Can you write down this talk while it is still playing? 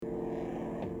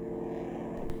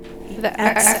The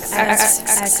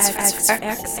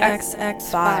XXX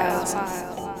Files.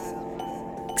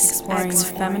 Exploring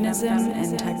feminism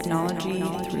and technology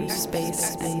through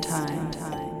space and time.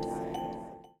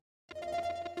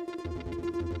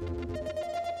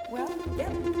 Well, yeah,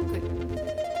 good.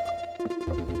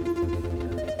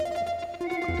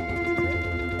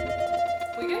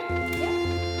 We good?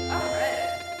 Yeah. All right.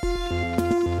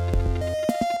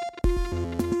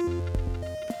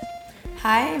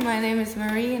 Hi, my name is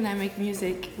Marie and I make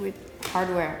music with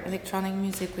hardware, electronic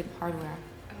music with hardware.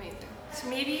 Amazing. So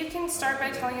maybe you can start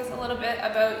by telling us a little bit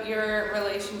about your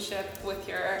relationship with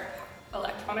your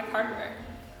electronic hardware.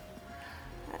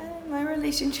 My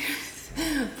relationship is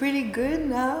pretty good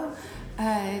now.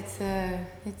 It's a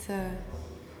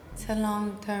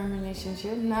long-term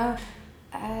relationship now.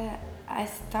 I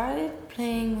started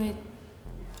playing with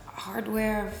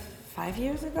hardware 5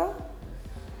 years ago.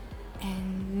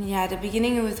 And yeah, at the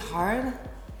beginning it was hard.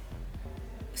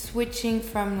 Switching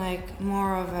from like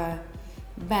more of a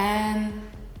band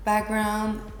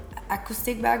background,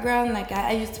 acoustic background, like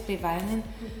I used to play violin,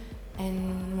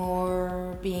 and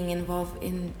more being involved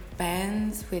in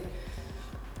bands with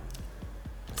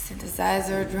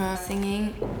synthesizer, drum,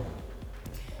 singing.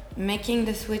 Making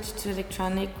the switch to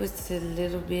electronic was a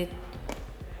little bit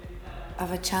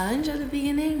of a challenge at the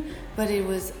beginning, but it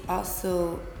was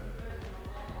also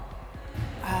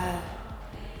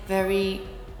very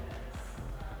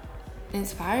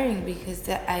inspiring because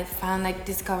I found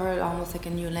discovered almost like a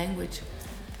new language.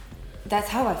 That's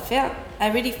how I felt.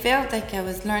 I really felt like I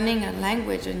was learning a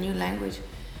language, a new language.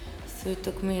 So it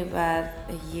took me about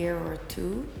a year or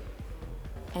two,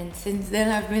 and since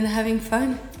then I've been having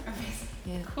fun. Amazing.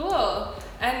 Yeah. Cool.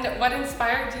 And what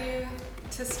inspired you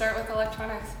to start with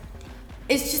electronics?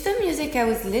 It's just the music I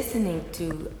was listening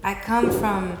to.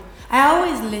 I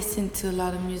always listened to a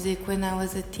lot of music. When I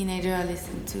was a teenager, I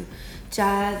listened to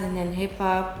jazz and then hip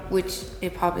hop, which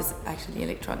hip hop is actually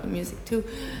electronic music too.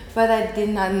 But I did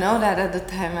not know that at the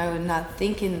time. I would not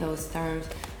think in those terms.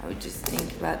 I would just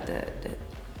think about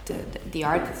the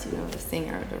artist, the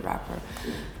singer, the rapper.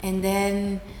 And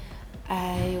then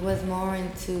I was more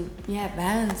into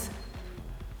bands,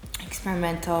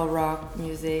 experimental rock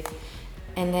music,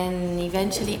 and then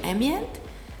eventually ambient.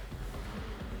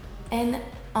 And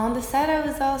on the side, I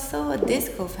was also a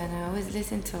disco fan. I always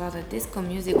listened to a lot of disco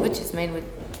music, which is made with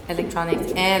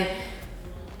electronics and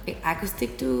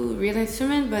acoustic too, real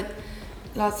instrument, but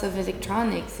lots of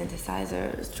electronic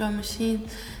synthesizers, drum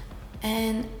machines.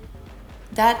 And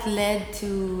that led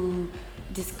to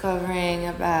discovering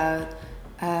about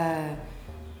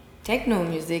techno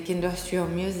music, industrial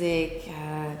music,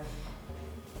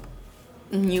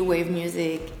 new wave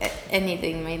music,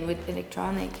 anything made with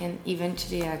electronic. And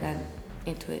eventually I got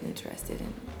into it, interested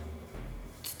in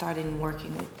starting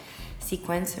working with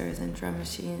sequencers and drum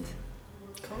machines.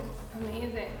 Cool.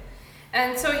 Amazing.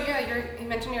 And so you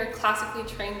mentioned you're a classically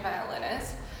trained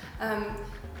violinist.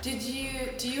 Do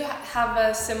you have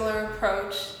a similar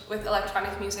approach with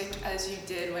electronic music as you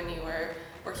did when you were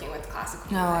working with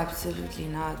classical No, music? absolutely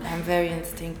not. I'm very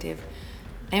instinctive.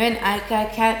 I mean, I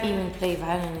can't even play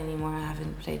violin anymore. I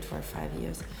haven't played for 5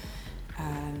 years.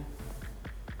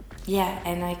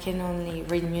 And I can only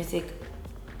read music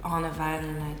on a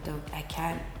violin. I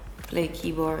can't play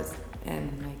keyboards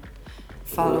and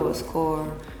follow a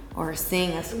score or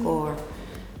sing a score.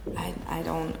 I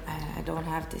don't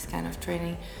have this kind of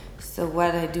training. So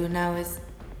what I do now is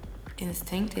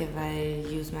instinctive. I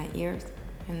use my ears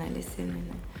and I listen,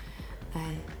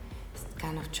 and it's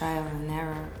kind of trial and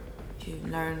error.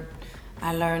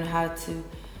 I learn how to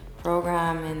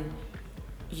program and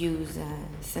use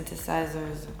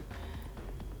synthesizers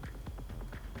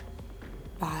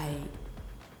by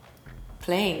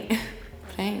playing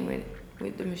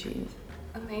with the machines.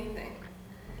 Amazing.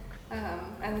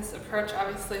 And this approach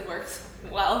obviously works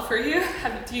well for you.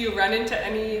 Do you run into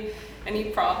any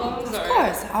problems? Of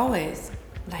course, always,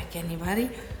 like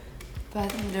anybody. But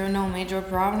there are no major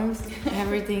problems.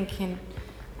 Everything can.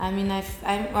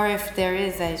 Or if there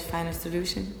is, I find a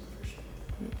solution.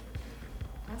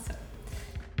 Awesome.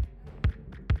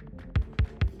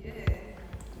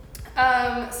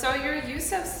 Yeah. So your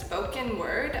use of spoken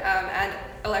word and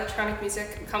electronic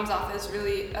music comes off as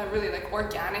really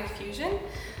organic fusion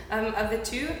of the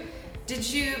two. Did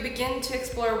you begin to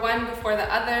explore one before the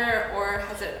other, or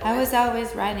has it? I was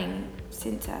always writing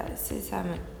since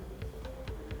I'm a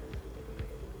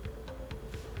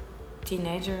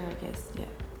teenager, I guess. Yeah.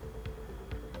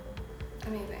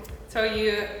 Amazing. So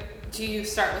do you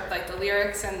start with the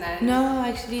lyrics and then? No,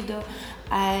 actually,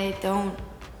 I don't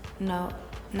know.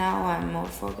 Now I'm more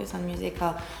focused on music.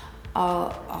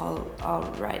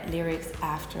 I'll write lyrics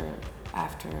after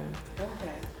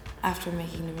Okay. after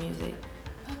making the music.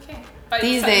 Okay. But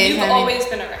These so days, you've I mean- always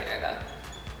been a writer, though.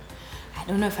 I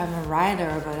don't know if I'm a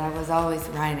writer, but I was always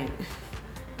writing.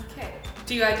 Okay.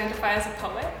 Do you identify as a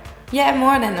poet? Yeah,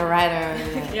 more than a writer.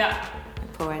 Yeah. Yeah. A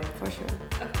poet, for sure.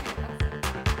 Okay.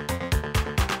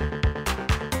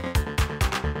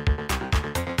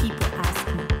 People ask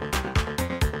me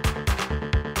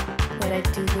what I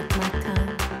do with my time.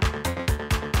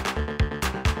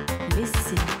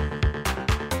 Listen,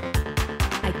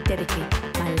 I dedicate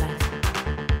my life.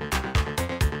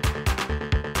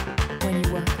 When you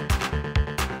work,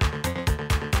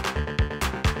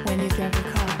 when you drive your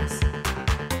cars,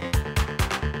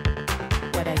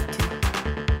 what I do,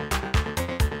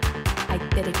 I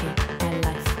dedicate my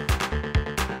life.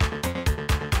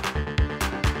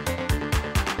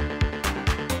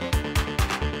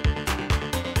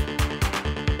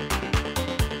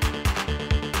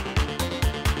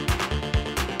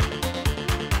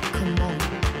 Come on,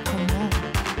 come on.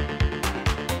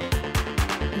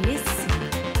 Listen.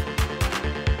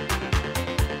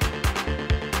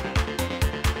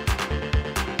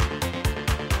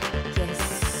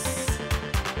 Yes.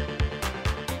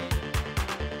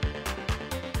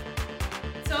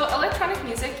 So electronic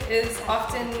music is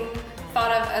often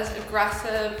thought of as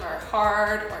aggressive or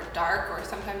hard or dark or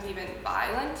sometimes even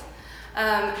violent.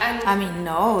 And I mean,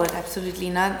 no, absolutely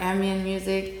not. Ambient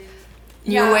music,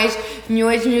 Yeah. new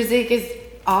age music is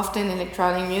often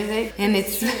electronic music, and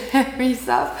it's very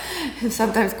soft, and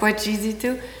sometimes quite cheesy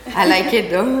too. I like it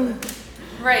though.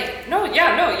 right, no,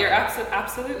 yeah, no, you're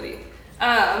absolutely.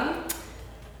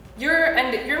 Your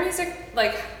music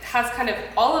like has kind of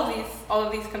all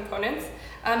of these components,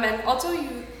 and also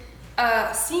you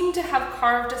seem to have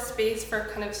carved a space for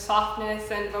kind of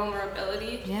softness and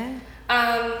vulnerability. Yeah.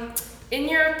 In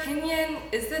your opinion,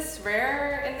 is this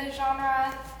rare in the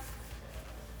genre?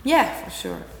 Yeah, for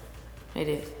sure. It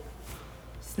is.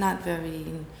 It's not very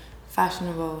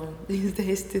fashionable these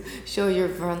days to show your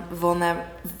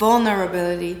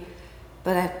vulnerability,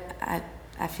 but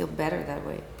I feel better that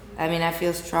way. I mean, I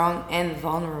feel strong and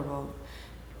vulnerable,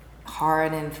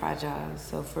 hard and fragile.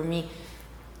 So for me,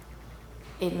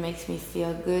 it makes me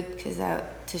feel good because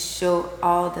to show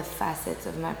all the facets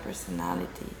of my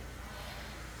personality,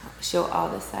 show all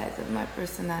the sides of my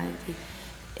personality.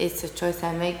 It's a choice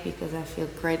I make because I feel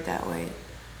great that way.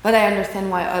 But I understand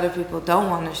why other people don't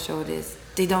want to show this.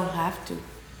 They don't have to.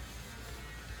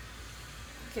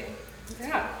 Okay,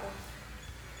 yeah.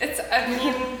 I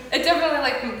mean, it definitely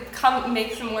like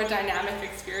makes a more dynamic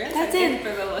experience. That's I think, it.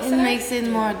 for the It listener. makes it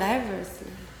more diverse.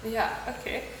 Yeah.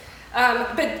 Okay.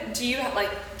 But do you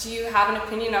have an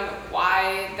opinion on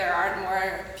why there aren't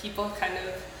more people kind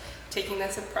of taking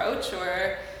this approach,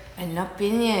 or? An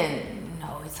opinion?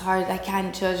 No, it's hard. I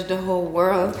can't judge the whole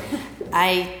world.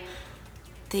 I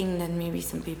think that maybe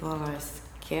some people are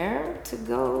scared to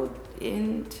go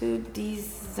into these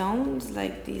zones,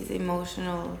 like these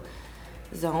emotional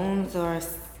zones or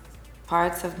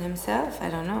parts of themselves. I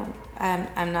don't know.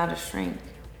 I'm not a shrink.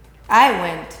 I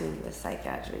went to a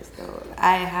psychiatrist, though.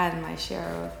 I had my share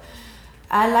of.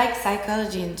 I like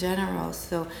psychology in general,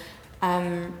 so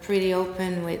I'm pretty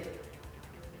open with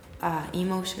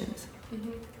emotions.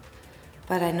 Mm-hmm.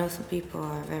 But I know some people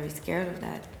are very scared of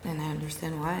that, and I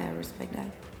understand why. I respect that.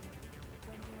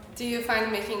 Do you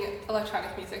find making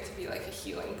electronic music to be like a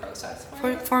healing process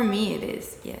for you? For me, it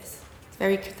is, yes. It's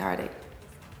very cathartic.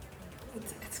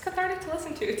 It's cathartic to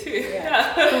listen to too.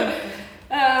 Yeah.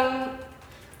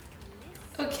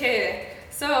 Okay,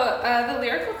 so the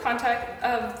lyrical content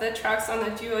of the tracks on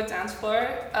the duo dance floor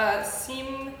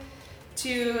seem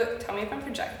to, tell me if I'm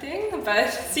projecting, but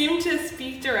seem to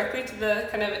speak directly to the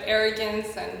kind of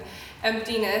arrogance and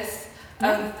emptiness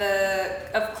of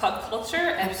club culture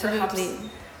and Absolutely. perhaps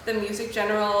the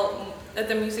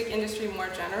music industry more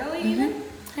generally. Mhm. Even.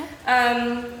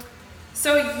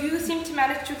 So you seem to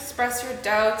manage to express your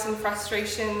doubts and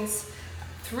frustrations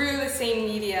through the same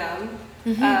medium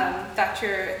that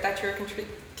you're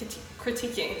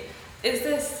critiquing. Is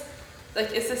this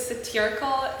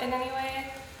satirical in any way?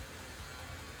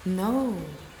 No,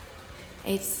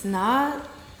 it's not,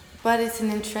 but it's an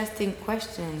interesting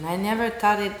question. I never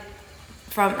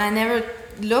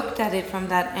looked at it from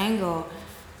that angle,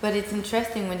 but it's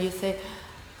interesting when you say,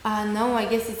 no, I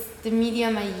guess it's the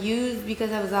medium I used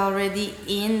because I was already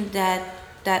in that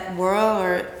world,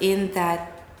 or in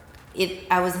that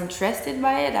I was interested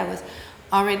by it. I was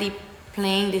already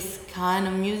playing this kind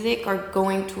of music or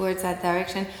going towards that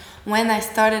direction when I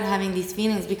started having these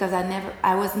feelings, because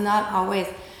I was not always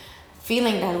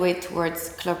feeling that way towards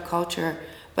club culture.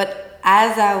 But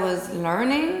as I was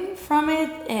learning from it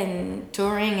and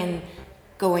touring and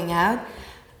going out,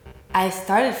 I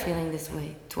started feeling this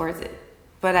way towards it.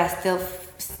 But I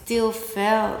still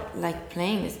felt like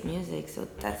playing this music, so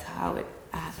that's how it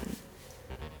happened.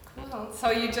 Cool. So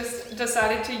you just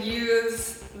decided to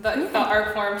use the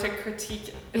art form to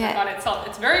critique it on itself.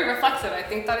 It's very reflexive. I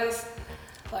think that is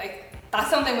like, that's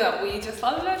something that we just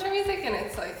love about your music, and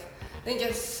it's like, I think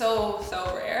it's so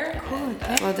rare. Cool.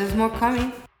 And, Well, there's more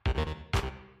coming.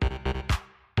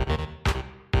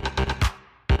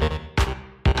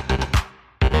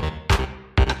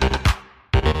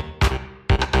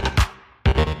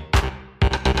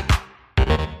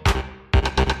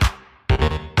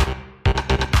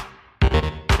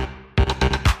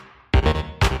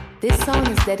 This song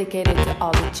is dedicated to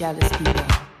all the jealous people.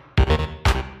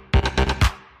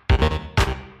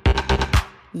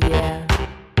 Yeah.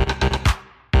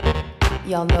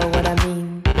 Y'all know what I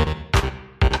mean.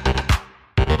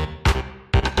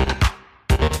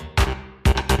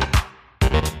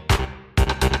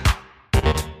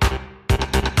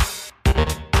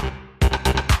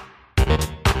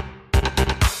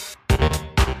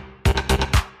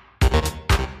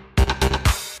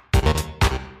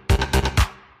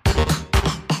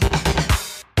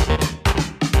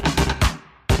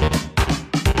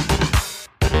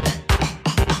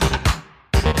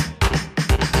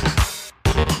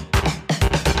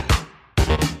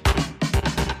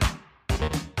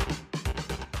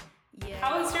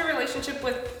 how has your relationship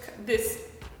with this,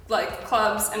 like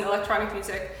clubs and electronic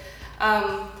music,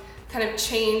 kind of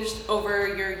changed over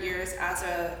your years as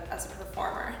a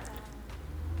performer?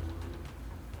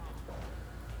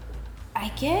 I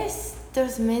guess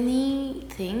there's many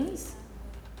things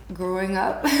growing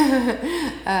up.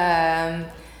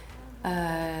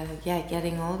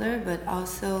 Getting older, but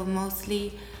also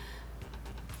mostly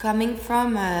coming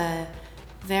from a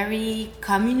very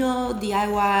communal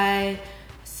DIY,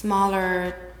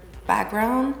 smaller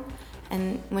background.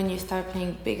 And when you start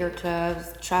playing bigger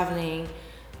clubs, traveling,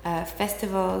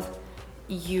 festivals,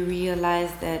 you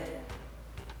realize that,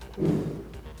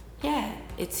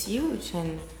 it's huge,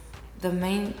 and the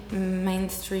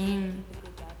mainstream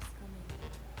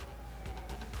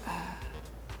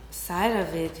side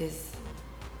of it is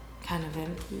kind of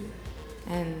empty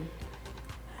and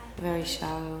very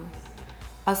shallow.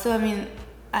 Also, I mean,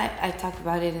 I talk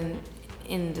about it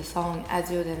in the song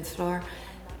Adieu Dance Floor.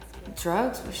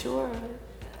 Drugs, for sure.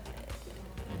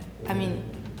 I mean,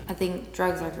 I think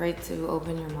drugs are great to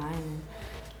open your mind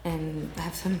and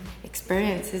have some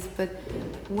experiences, but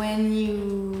when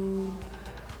you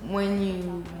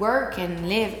work and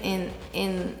live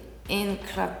in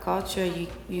club culture,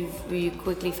 you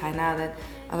quickly find out that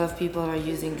a lot of people are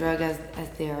using drugs as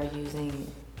they are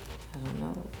using, I don't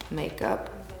know, makeup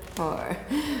or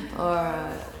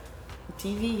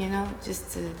TV, you know,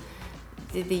 just to,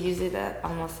 they use it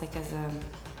almost like as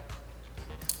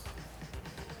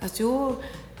a tool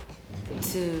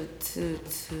to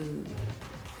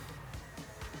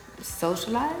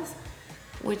socialize,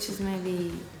 which is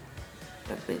maybe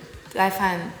a bit, I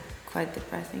find quite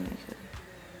depressing actually.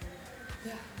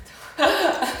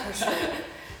 For sure.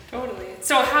 Totally.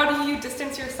 So how do you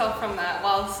distance yourself from that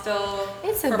while still...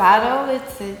 It's a battle.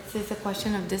 It's a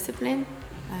question of discipline.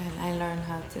 I learned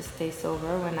how to stay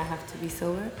sober when I have to be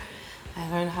sober. I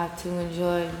learned how to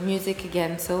enjoy music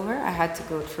again sober. I had to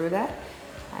go through that.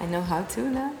 I know how to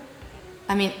now.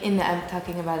 I mean, I'm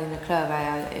talking about in the club.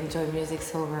 I enjoy music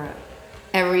sober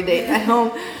every day at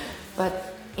home.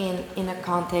 But in a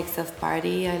context of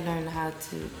party, I learned how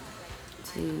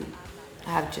to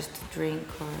have just a drink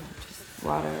or just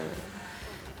water,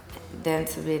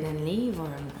 dance a bit and leave,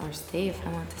 or stay if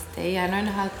I want to stay. I learned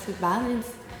how to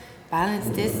balance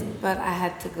this, but I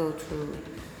had to go through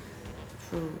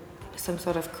some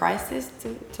sort of crisis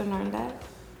to learn that.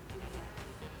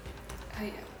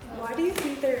 Why do you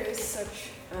think there is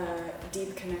such a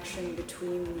deep connection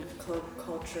between club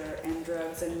culture and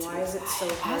drugs, and why is it so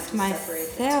hard to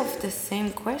separate the myself two? the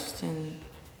same question.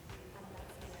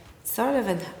 Sort of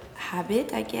a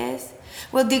habit, I guess.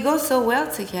 Well, they go so well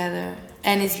together,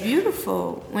 and it's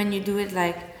beautiful when you do it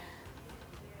like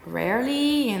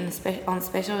rarely and on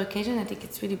special occasion. I think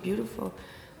it's really beautiful.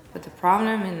 But the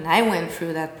problem, and I went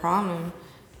through that problem,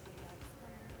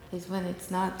 is when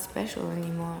it's not special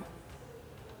anymore.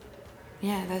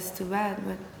 Yeah, that's too bad,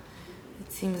 but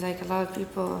it seems like a lot of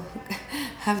people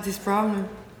have this problem.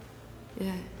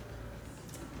 Yeah.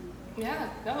 Yeah,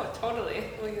 no, totally.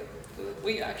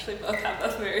 We actually both have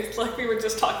that very, like we were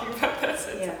just talking about this.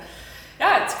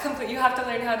 It's complete. You have to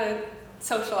learn how to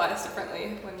socialize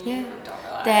differently when you don't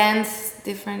realize. Dance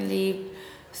differently,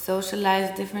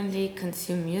 socialize differently,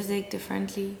 consume music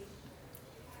differently.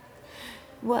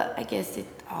 Well, I guess it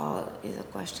all is a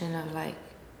question of like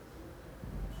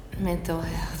mental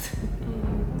health.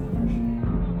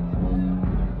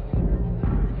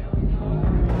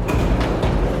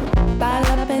 Pas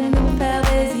la peine de faire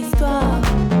des histoires.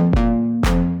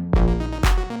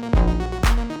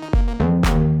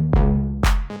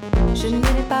 Je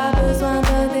n'ai pas besoin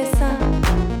d'un dessin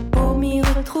pour m'y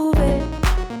retrouver.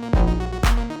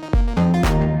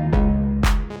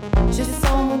 Je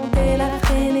sens monter la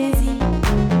frénésie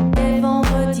des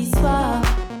vendredis soirs.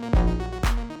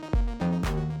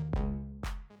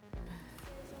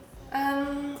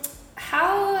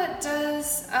 How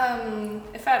does,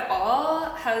 if at all,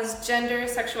 has gender,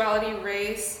 sexuality,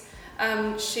 race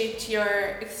shaped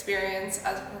your experience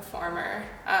as a performer,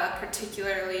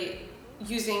 particularly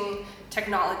using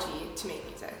technology to make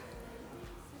music?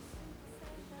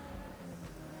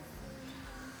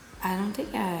 I don't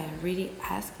think I really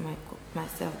ask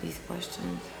myself these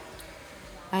questions.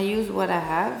 I use what I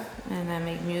have and I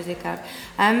make music out.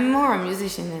 I'm more a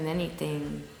musician than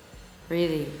anything,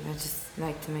 really. I just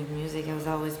like to make music. I was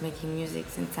always making music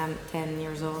since I'm 10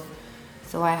 years old.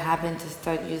 So I happened to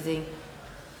start using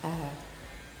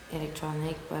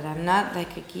electronic, but I'm not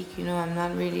like a geek, you know. I'm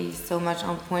not really so much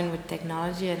on point with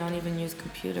technology. I don't even use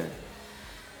computers.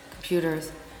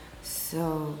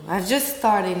 So I've just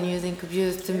started using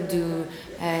computers to do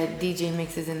DJ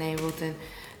mixes in Ableton,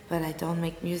 but I don't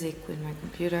make music with my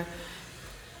computer.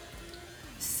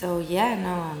 So yeah,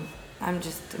 no, I'm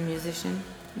just a musician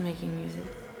making music.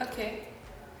 Okay.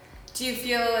 Do you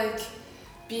feel like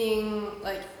being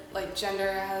like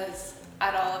gender has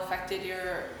at all affected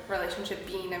your relationship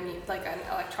being an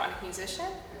electronic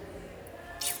musician?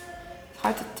 It's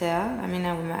hard to tell. I mean,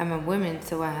 I'm a woman,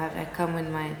 so I come with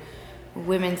my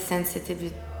women's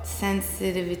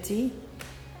sensitivity.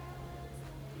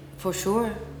 For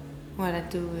sure, what I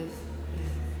do is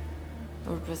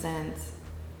represents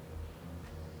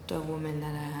the woman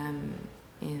that I am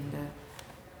in the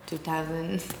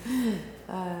 2000s.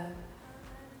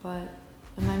 But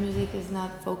my music is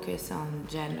not focused on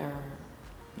gender,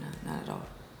 no, not at all.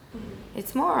 Mm-hmm.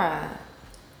 It's more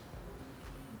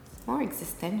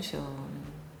existential and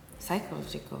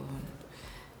psychological.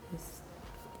 It's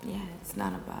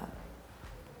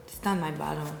not my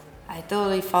battle. I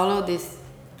totally follow this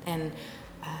and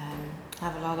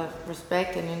have a lot of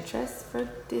respect and interest for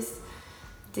these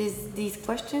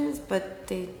questions,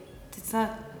 but it's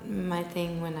not my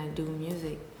thing when I do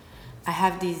music. I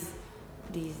have these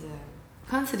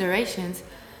considerations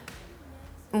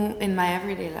in my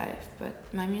everyday life, but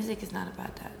my music is not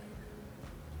about that.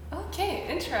 Okay,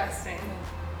 interesting.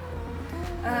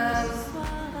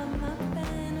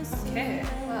 Okay,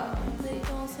 well.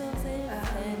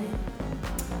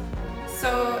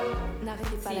 So,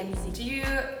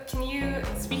 can you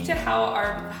speak to how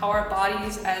our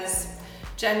bodies, as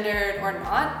gendered or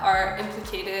not, are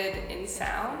implicated in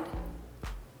sound?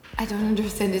 I don't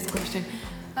understand this question.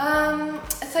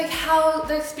 It's like how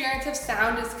the experience of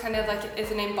sound is kind of like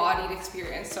is an embodied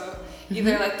experience. So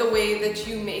either like the way that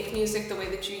you make music, the way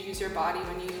that you use your body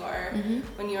when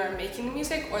you are making the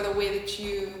music, or the way that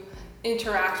you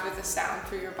interact with the sound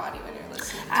through your body when you're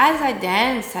listening. As I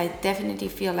dance, I definitely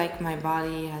feel like my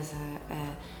body has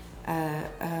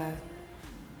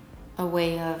a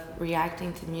way of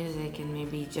reacting to music, and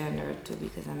maybe gender too,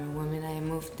 because I'm a woman. I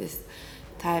move this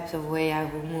types of way. I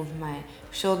will move my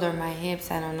shoulder, my hips.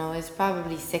 I don't know. It's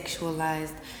probably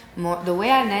sexualized more. The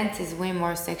way I dance is way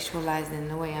more sexualized than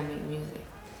the way I make music.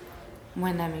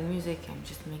 When I make music, I'm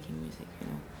just making music. You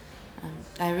know,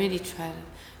 I really try to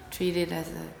treat it as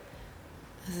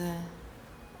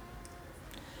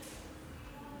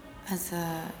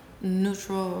a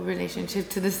neutral relationship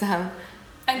to the sound.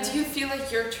 And do you feel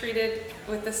like you're treated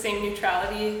with the same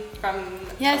neutrality from?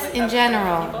 Yes, in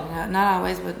general. Not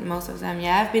always, but most of the time.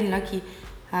 Yeah, I've been lucky.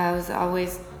 I was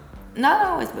always, not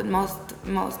always, but most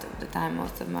of the time,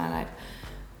 most of my life,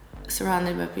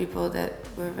 surrounded by people that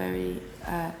were very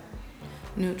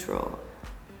neutral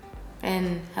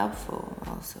and helpful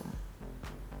also.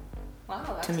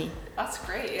 Wow, to me. That's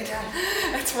great. Yeah.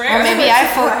 That's rare. Or maybe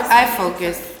I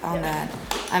focus on that.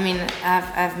 I mean,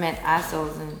 I've met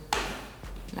assholes and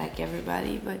like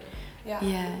everybody, but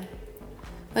yeah.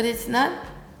 But it's not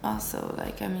also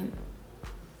like, I mean,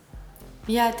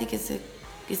 yeah, I think it's a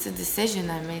decision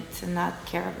I made to not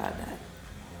care about that.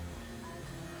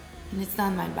 And it's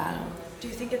not my battle. Do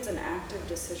you think it's an active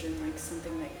decision, like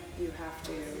something that you have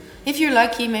to... If you're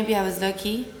lucky, maybe I was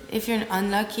lucky. If you're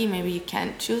unlucky, maybe you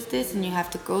can't choose this and you have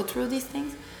to go through these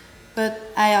things. But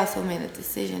I also made a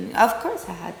decision. Of course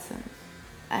I had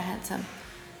some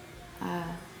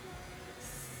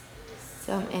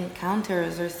some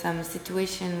encounters or some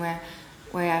situation where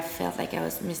I felt like I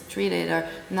was mistreated or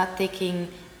not taking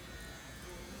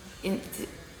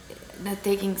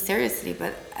seriously,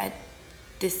 but I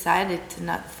decided to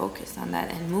not focus on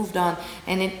that and moved on,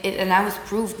 and and I was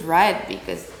proved right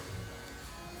because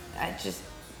I just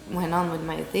went on with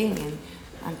my thing, and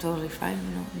I'm totally fine,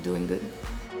 I'm doing good.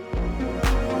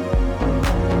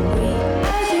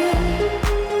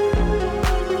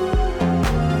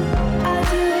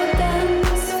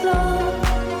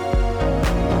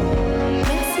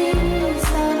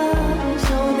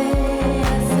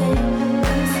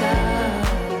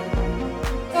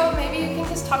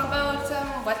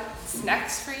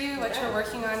 Next for you, what you're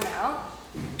working on now?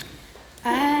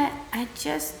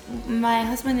 My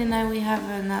husband and I, we have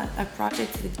a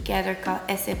project together called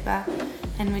SEPA,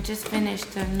 and we just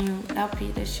finished a new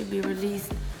LP that should be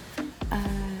released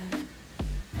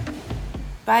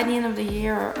by the end of the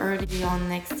year or early on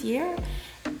next year.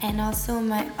 And also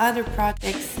my other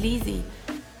project, Sleazy,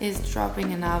 is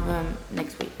dropping an album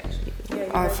next week. Actually,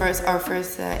 our first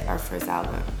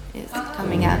album is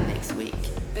coming out next week.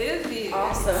 Busy.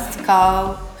 Awesome. It's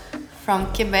called From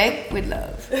Quebec with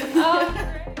Love. Oh, great.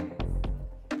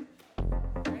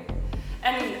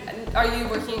 And are you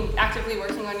actively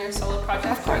working on your solo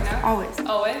projects Of course, right now? always.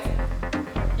 Always?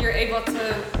 You're able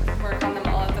to work on them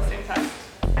all at the same time?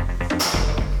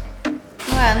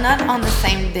 Well, not on the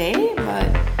same day, but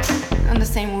on the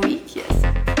same week, yes.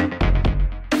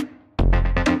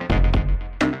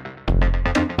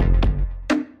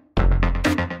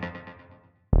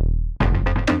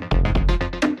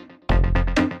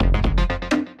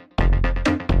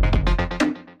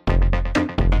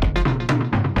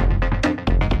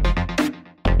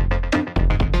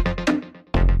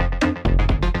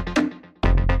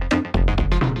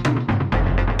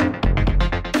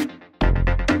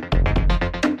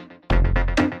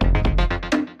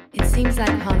 Seems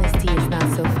like honesty is not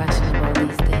so fashionable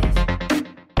these days.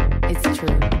 It's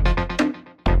true.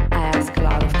 I ask a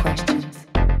lot of questions.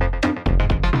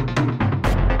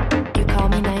 You call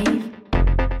me naive?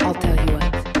 I'll tell you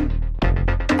what.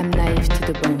 I'm naive to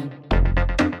the bone.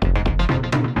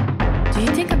 Do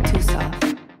you think I'm too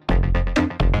soft?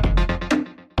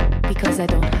 Because I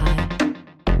don't hide?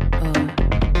 Or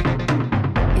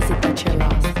is it that you're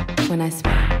lost when I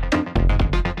smile?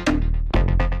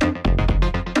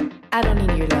 I don't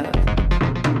need your love,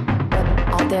 but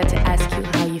I'll dare to ask you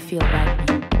how you feel about me,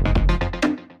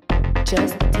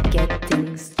 just to get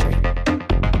things straight.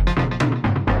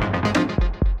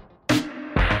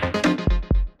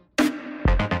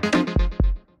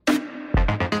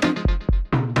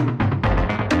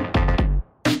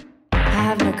 I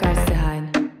have no cards to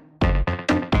hide.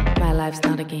 My life's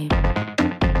not a game.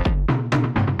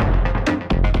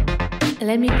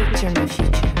 Let me picture my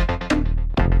future.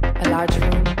 A large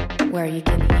room where you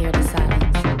can hear the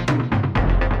silence.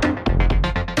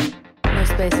 No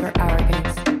space for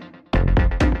arrogance.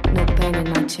 No pain in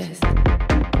my chest.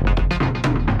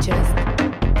 Just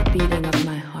the beating of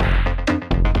my heart.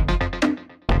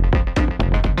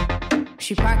 Je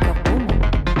suis pas encore beau, moi.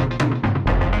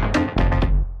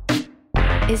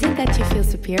 Is it that you feel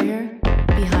superior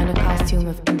behind a costume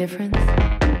of indifference?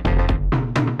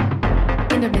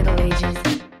 In the Middle Ages,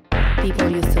 people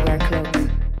used to wear clothes.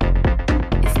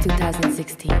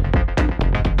 2016.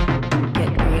 Get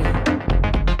real.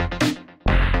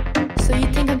 So you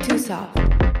think I'm too soft?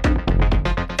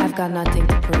 I've got nothing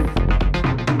to prove.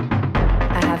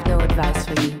 I have no advice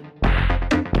for you.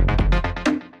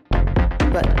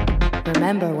 But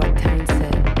remember what Taryn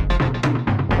said.